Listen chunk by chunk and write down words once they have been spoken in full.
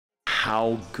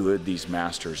how good these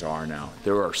masters are now.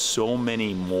 There are so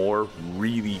many more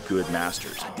really good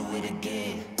masters. I do it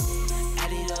again.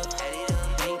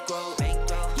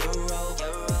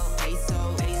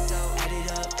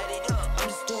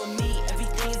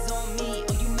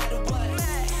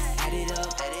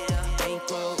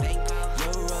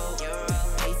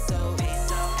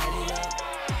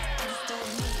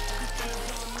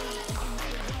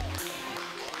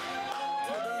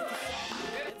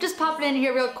 Just popping in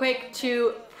here real quick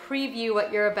to preview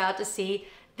what you're about to see.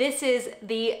 This is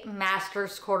the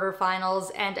Masters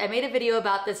Quarterfinals, and I made a video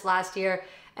about this last year,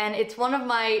 and it's one of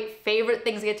my favorite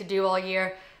things I get to do all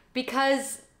year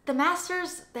because the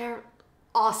Masters, they're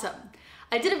awesome.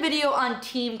 I did a video on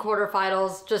team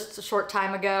quarterfinals just a short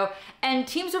time ago, and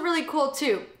teams are really cool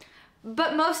too.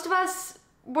 But most of us,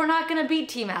 we're not gonna be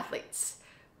team athletes.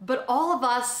 But all of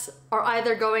us are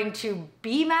either going to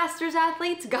be Masters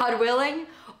athletes, God willing,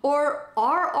 or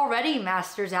are already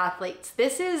Masters athletes.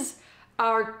 This is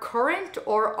our current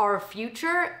or our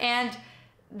future, and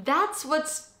that's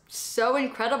what's so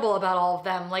incredible about all of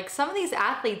them. Like some of these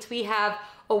athletes, we have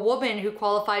a woman who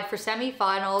qualified for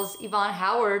semifinals, Yvonne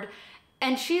Howard,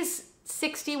 and she's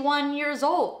 61 years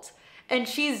old, and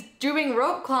she's doing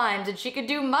rope climbs, and she could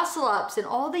do muscle ups and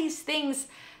all these things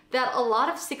that a lot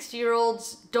of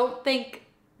 60-year-olds don't think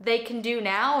they can do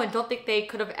now and don't think they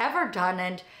could have ever done.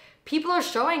 And people are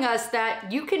showing us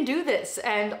that you can do this.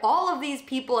 And all of these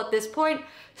people at this point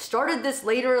started this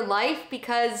later in life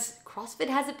because CrossFit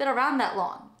hasn't been around that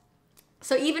long.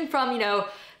 So even from, you know,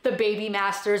 the baby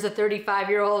masters, the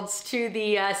 35-year-olds to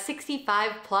the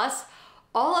 65 plus,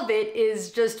 all of it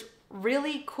is just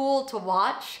really cool to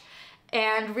watch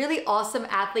and really awesome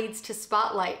athletes to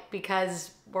spotlight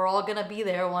because we're all gonna be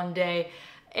there one day,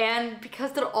 and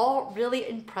because they're all really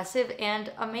impressive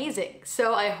and amazing.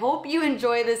 So I hope you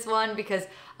enjoy this one because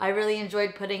I really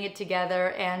enjoyed putting it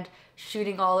together and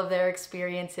shooting all of their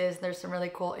experiences. There's some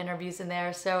really cool interviews in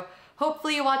there. So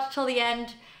hopefully you watch till the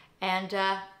end, and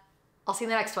I'll see you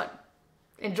in the next one.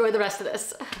 Enjoy the rest of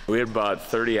this. We had about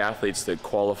 30 athletes that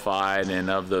qualified, and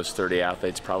of those 30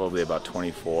 athletes, probably about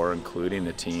 24, including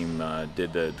the team,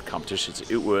 did the competitions.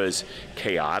 It was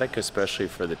chaotic, especially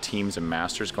for the teams and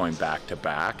masters going back to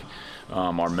back.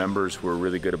 Our members were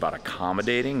really good about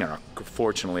accommodating, and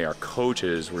fortunately our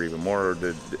coaches were even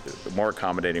more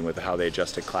accommodating with how they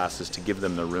adjusted classes to give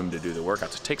them the room to do the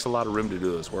workouts. It takes a lot of room to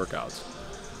do those workouts.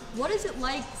 What is it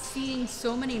like seeing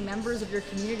so many members of your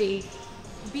community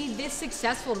be this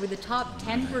successful, to be the top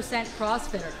 10%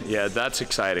 CrossFitter? Yeah, that's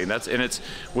exciting. It's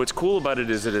what's cool about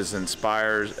it is it has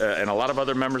inspired, and a lot of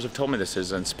other members have told me this,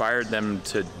 has inspired them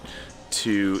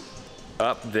to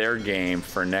up their game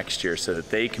for next year so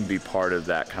that they can be part of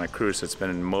that kind of crew. So it's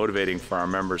been motivating for our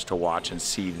members to watch and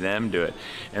see them do it.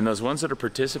 And those ones that are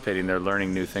participating, they're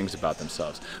learning new things about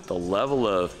themselves. The level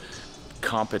of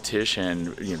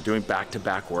competition, you know, doing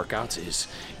back-to-back workouts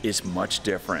is much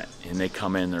different, and they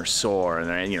come in, they're sore,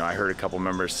 and you know, I heard a couple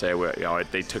members say, well, you know,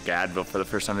 they took Advil for the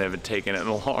first time they haven't taken it in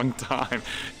a long time,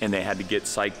 and they had to get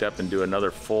psyched up and do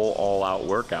another full all-out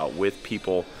workout with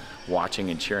people watching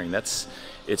and cheering. It's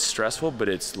stressful, but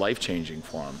it's life-changing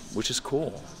for them, which is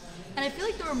cool. And I feel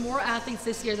like there were more athletes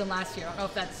this year than last year. I don't know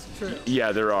if that's true.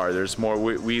 Yeah, there are. There's more.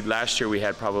 Last year we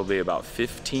had probably about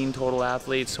 15 total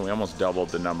athletes, so we almost doubled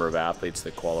the number of athletes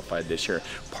that qualified this year,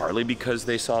 partly because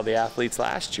they saw the athletes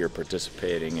last year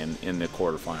participating in the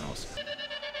quarterfinals.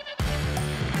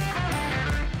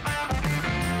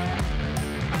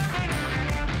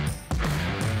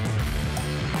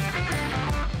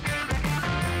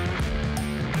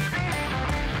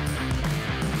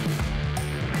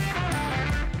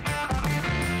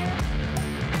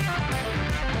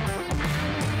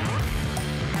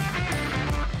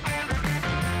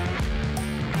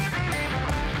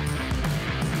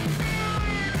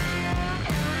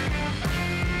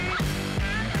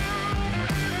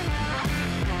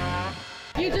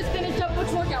 You just finished up which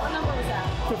workout? What number was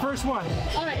that? The first one.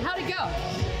 All right, how'd it go?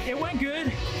 It went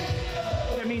good.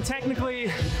 I mean,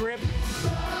 technically, grip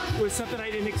was something I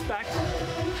didn't expect.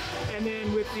 And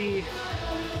then with the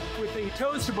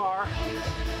toes to bar,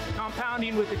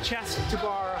 compounding with the chest to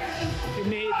bar, it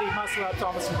made the muscle ups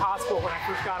almost impossible when I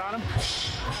first got on them.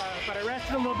 But I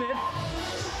rested a little bit.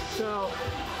 So,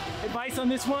 advice on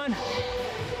this one,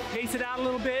 pace it out a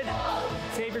little bit,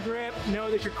 save your grip,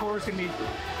 know that your core is going to be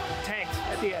tanked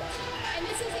at the end. And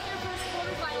this isn't your first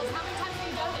quarterfinals. How many times have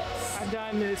you done this? I've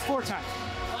done this 4 times.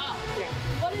 Wow. Yeah.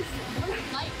 What is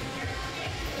it like?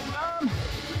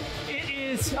 It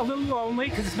is a little lonely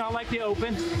because it's not like the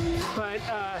Open, but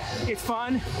it's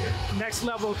fun. Next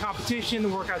level of competition, the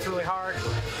workout's really hard.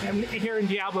 And here in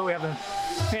Diablo, we have a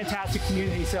fantastic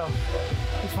community, so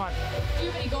it's fun. Do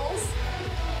you have any goals?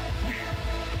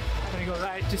 I'm gonna go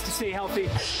right just to stay healthy.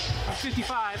 I'm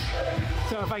 55,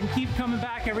 so if I can keep coming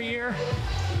back every year,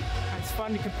 it's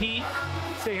fun to compete,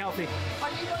 stay healthy. Are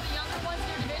you one of the younger ones in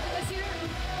your division this year?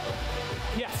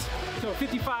 Yes, so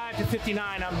 55 to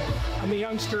 59, I'm the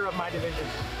youngster of my division.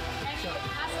 Any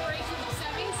aspirations of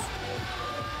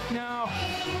semis? No,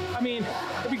 I mean,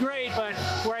 it'd be great, but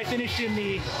where I finished in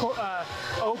the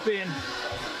Open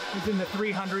was in the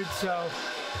 300s, so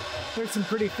there's some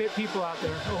pretty fit people out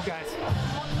there, old guys.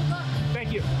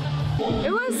 Thank you.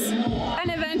 It was an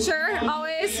adventure,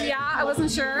 always. Yeah, I wasn't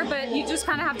sure, but you just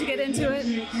kind of have to get into it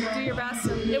and do your best.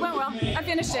 And it went well. I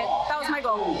finished it. That was my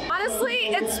goal. Honestly,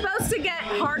 it's supposed to get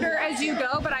harder as you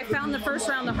go, but I found the first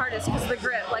round the hardest because of the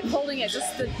grip. Like holding it,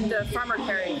 just the farmer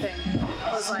carry thing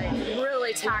was like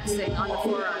really taxing on the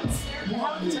 4 runs.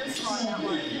 How was the toast on that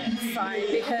one? Fine,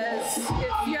 because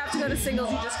if you have to go to singles,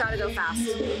 you just got to go fast.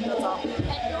 That's all. And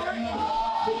you're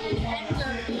involved in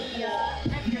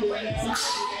heavier weights.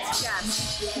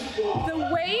 Yes. The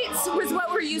weights was what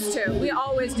we're used to. We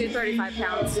always do 35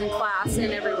 pounds in class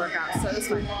in every workout, so it's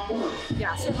fine.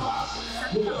 Yeah.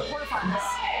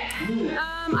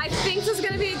 I think this is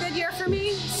going to be a good year for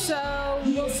me, so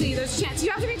we'll see. There's a chance.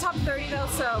 You have to be top 30 though,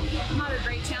 so not a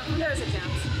great chance, but there's a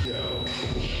chance.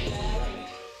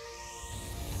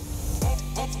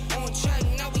 On track,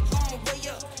 now we going way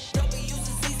up. W's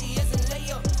as easy as a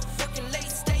layup. Working late,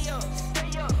 stay up.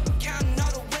 Counting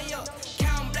all the way up.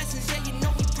 Counting blessings, yeah, you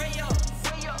know we pray up.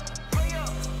 Pray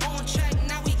up. On track,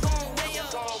 now we going way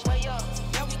up.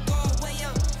 Now we going way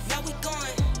up. Now we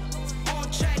going. On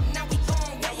track, now we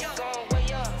going way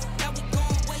up. Now we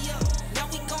going way up. Now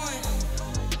we going.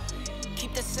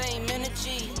 Keep the same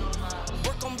energy.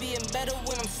 Work on being better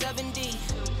when I'm 70.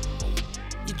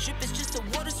 Your drip is just a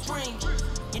water spring.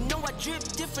 You know I drip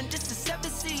different, this is 7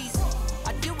 seas.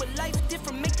 I deal with life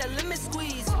different, make that limit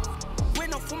squeeze. We're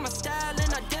known for my style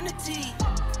and identity.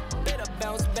 Better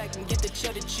bounce back and get the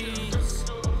cheddar cheese.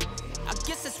 I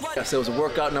guess that's what. So it was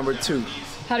workout number 2.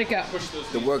 How'd it go?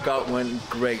 The workout went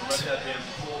great.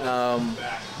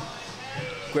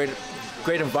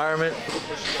 Great environment.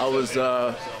 I was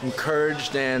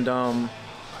encouraged, and the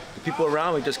people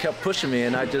around me just kept pushing me,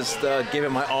 and I just gave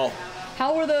it my all.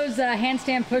 How were those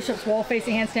handstand push-ups,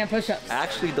 wall-facing handstand push-ups?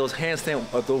 Actually, those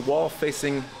the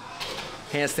wall-facing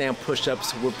handstand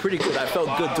push-ups were pretty good. I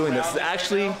felt good doing this. It's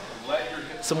actually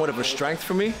somewhat of a strength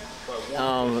for me.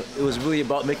 It was really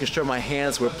about making sure my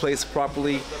hands were placed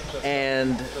properly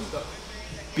and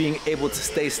being able to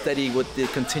stay steady with the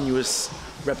continuous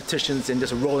repetitions and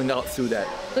just rolling out through that.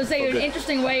 So say an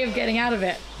interesting way of getting out of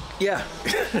it. Yeah.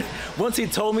 Once he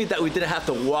told me that we didn't have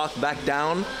to walk back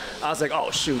down, I was like, oh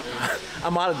shoot,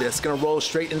 I'm out of this. Gonna roll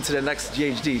straight into the next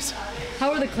GHDs.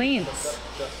 How were the cleans?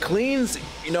 Cleans,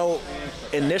 you know,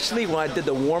 initially when I did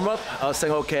the warm-up, I was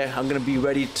saying, okay, I'm gonna be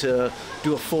ready to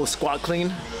do a full squat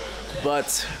clean.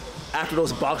 But after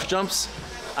those box jumps,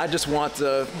 I just want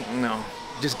to,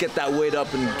 just get that weight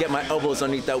up and get my elbows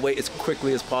underneath that weight as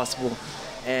quickly as possible.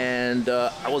 And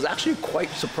I was actually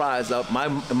quite surprised. In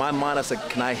my mind, I said,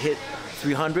 can I hit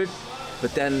 300?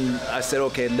 But then I said,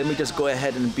 okay, let me just go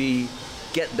ahead and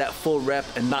get that full rep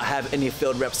and not have any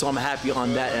failed reps. So I'm happy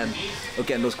on that end of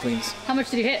getting those cleans. How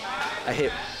much did you hit? I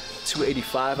hit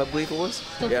 285, I believe it was.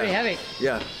 Still pretty heavy.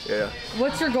 Yeah.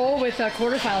 What's your goal with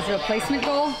quarterfinals? Is it a placement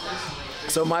goal?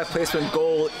 So my placement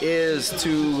goal is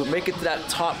to make it to that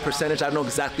top percentage. I don't know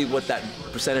exactly what that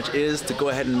percentage is, to go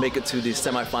ahead and make it to the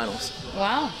semifinals.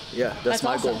 Wow. Yeah, that's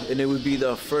my awesome. goal. And it would be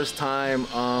the first time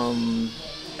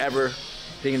ever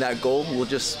hitting that goal. We'll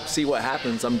just see what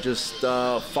happens. I'm just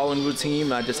following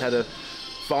routine. I just had to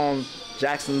follow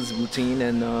Jackson's routine,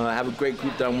 and I have a great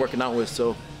group that I'm working out with,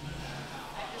 so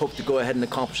hope to go ahead and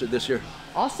accomplish it this year.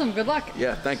 Awesome, good luck.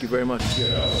 Yeah, thank you very much.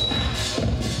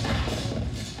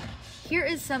 Here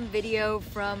is some video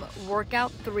from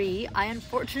workout 3. I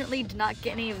unfortunately did not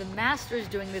get any of the masters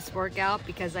doing this workout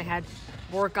because I had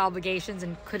work obligations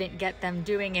and couldn't get them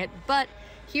doing it. But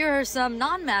here are some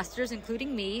non-masters,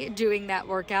 including me, doing that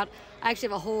workout. I actually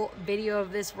have a whole video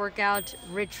of this workout.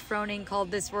 Rich Froning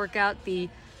called this workout the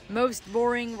most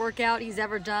boring workout he's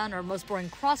ever done, or most boring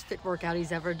CrossFit workout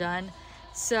he's ever done.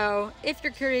 So if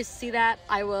you're curious to see that,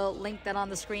 I will link that on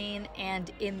the screen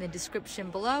and in the description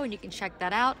below, and you can check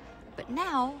that out. But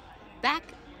now,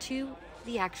 back to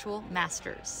the actual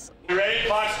masters. You ready?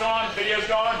 Clock's gone, video's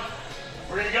gone.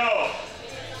 We're gonna go.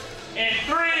 In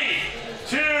 3,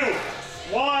 2,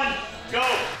 1,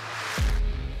 go.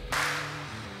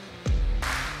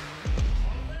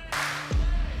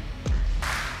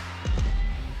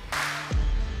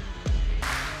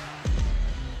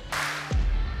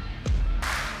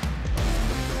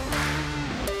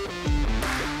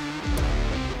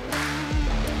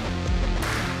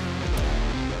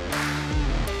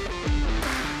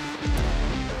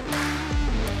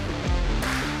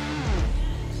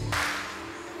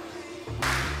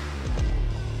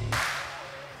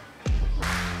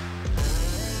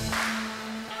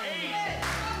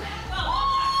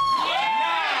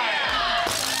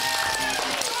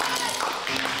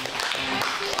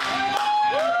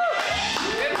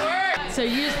 So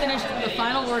you just finished the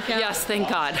final workout. Yes, thank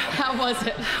God. How was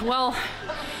it? Well,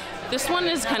 this one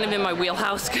is kind of in my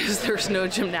wheelhouse because there's no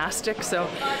gymnastics, so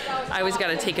I always got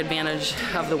to take advantage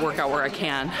of the workout where I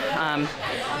can.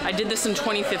 I did this in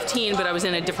 2015, but I was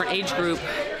in a different age group,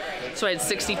 so I had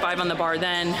 65 on the bar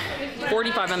then,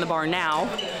 45 on the bar now,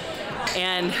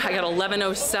 and I got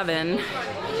 11:07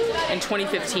 in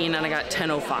 2015, and I got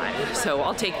 10:05. So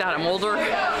I'll take that. I'm older,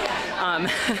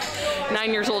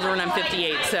 9 years older, and I'm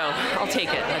 58, so I'll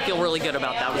take it. I feel really good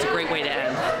about that. It was a great way to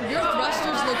end. Your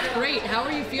thrusters looked great. How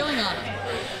are you feeling on them?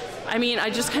 I mean, I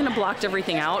just kind of blocked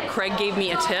everything out. Craig gave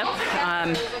me a tip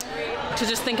to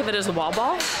just think of it as a wall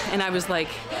ball, and I was like,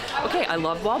 okay, I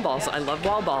love wall balls. I love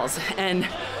wall balls. And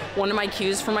one of my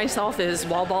cues for myself is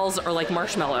wall balls are like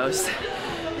marshmallows.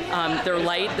 They're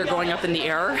light, they're going up in the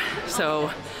air, so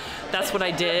that's what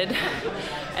I did.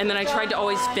 And then I tried to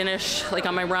always finish, like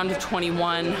on my round of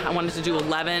 21, I wanted to do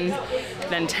 11,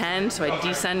 then 10, so I had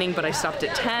descending, but I stopped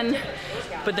at 10,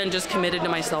 but then just committed to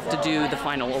myself to do the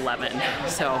final 11.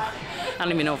 So I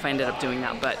don't even know if I ended up doing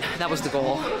that, but that was the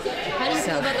goal. How do you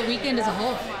feel about the weekend as a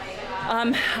whole?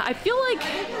 I feel like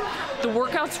the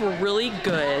workouts were really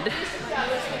good.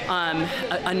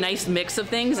 A nice mix of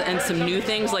things and some new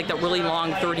things, like that really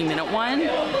long 30-minute one.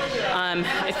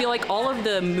 I feel like all of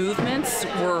the movements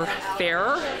were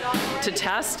fair to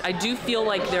test. I do feel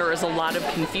like there is a lot of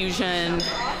confusion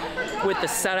with the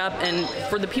setup, and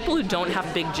for the people who don't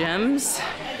have big gyms,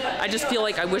 I just feel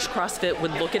like I wish CrossFit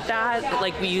would look at that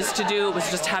like we used to do. It was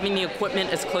just having the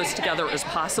equipment as close together as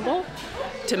possible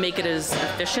to make it as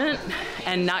efficient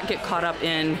and not get caught up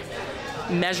in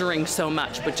measuring so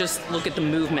much, but just look at the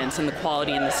movements and the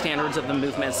quality and the standards of the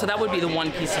movements. So that would be the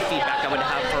one piece of feedback I would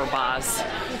have for Boz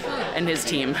and his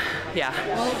team. Yeah.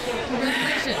 Well,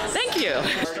 congratulations. Thank you.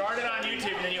 Start it on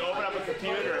YouTube and then you open up a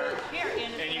computer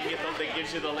and you get that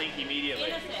gives you the link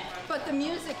immediately. But the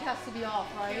music has to be off,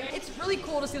 right? It's really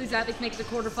cool to see these athletes make it to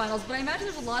quarterfinals, but I imagine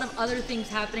there's a lot of other things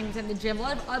happening within the gym, a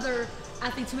lot of other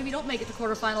athletes who maybe don't make it to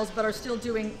quarterfinals but are still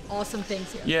doing awesome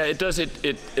things here. Yeah, it does. It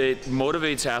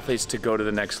motivates athletes to go to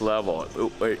the next level.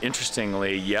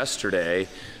 Interestingly, yesterday,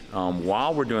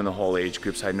 while we're doing the whole age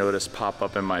groups, I noticed pop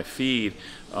up in my feed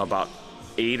about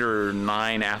 8 or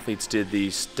 9 athletes did the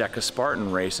Deca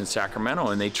Spartan race in Sacramento,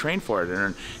 and they trained for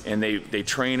it, and they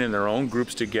train in their own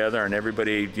groups together, and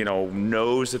everybody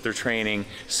knows that they're training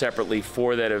separately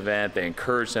for that event. They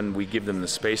encourage them, we give them the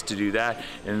space to do that,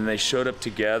 and then they showed up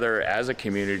together as a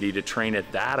community to train at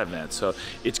that event. So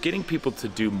it's getting people to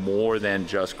do more than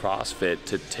just CrossFit,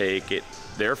 to take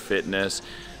their fitness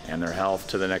and their health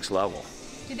to the next level.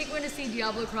 Do you think we're going to see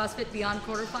Diablo CrossFit beyond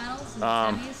quarterfinals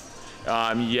and semis?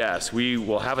 Yes, we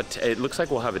will have it looks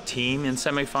like we'll have a team in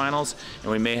semifinals,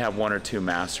 and we may have 1 or 2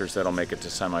 masters that'll make it to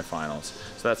semifinals.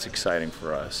 So that's exciting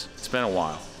for us. It's been a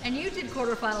while. And you did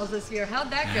quarterfinals this year. How'd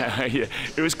that go? Yeah,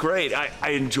 it was great. I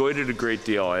enjoyed it a great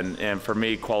deal, and for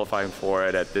me, qualifying for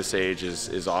it at this age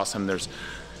is awesome.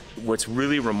 What's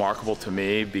really remarkable to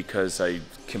me, because I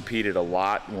competed a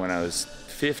lot when I was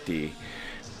 50,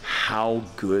 how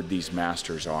good these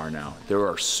masters are now. There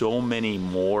are so many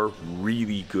more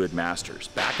really good masters.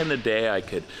 Back in the day, I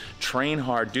could train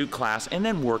hard, do class, and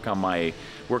then work on my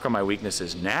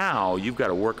weaknesses. Now, you've got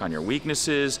to work on your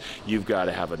weaknesses. You've got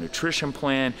to have a nutrition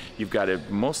plan. You've got to,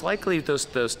 most likely,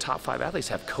 those top 5 athletes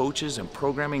have coaches and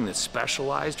programming that's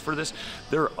specialized for this.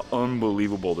 They're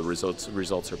unbelievable, the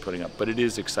results they're putting up. But it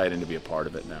is exciting to be a part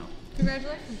of it now.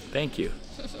 Congratulations. Thank you.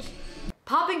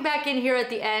 Popping back in here at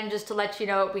the end just to let you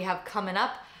know what we have coming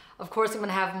up. Of course, I'm going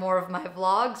to have more of my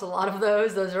vlogs, a lot of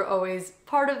those. Those are always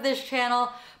part of this channel.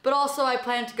 But also, I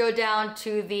plan to go down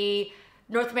to the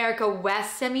North America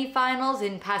West semifinals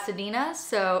in Pasadena.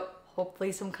 So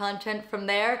hopefully some content from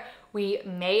there. We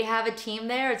may have a team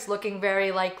there. It's looking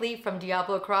very likely from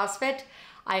Diablo CrossFit.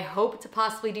 I hope to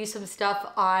possibly do some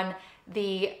stuff on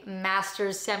the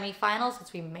Masters semifinals,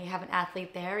 since we may have an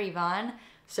athlete there, Yvonne.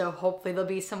 So hopefully there'll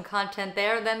be some content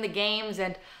there, then the games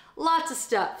and lots of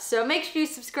stuff. So make sure you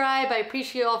subscribe. I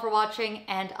appreciate you all for watching,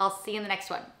 and I'll see you in the next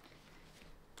one.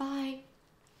 Bye.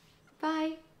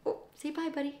 Bye. Oh, say bye,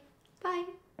 buddy. Bye.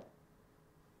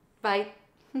 Bye.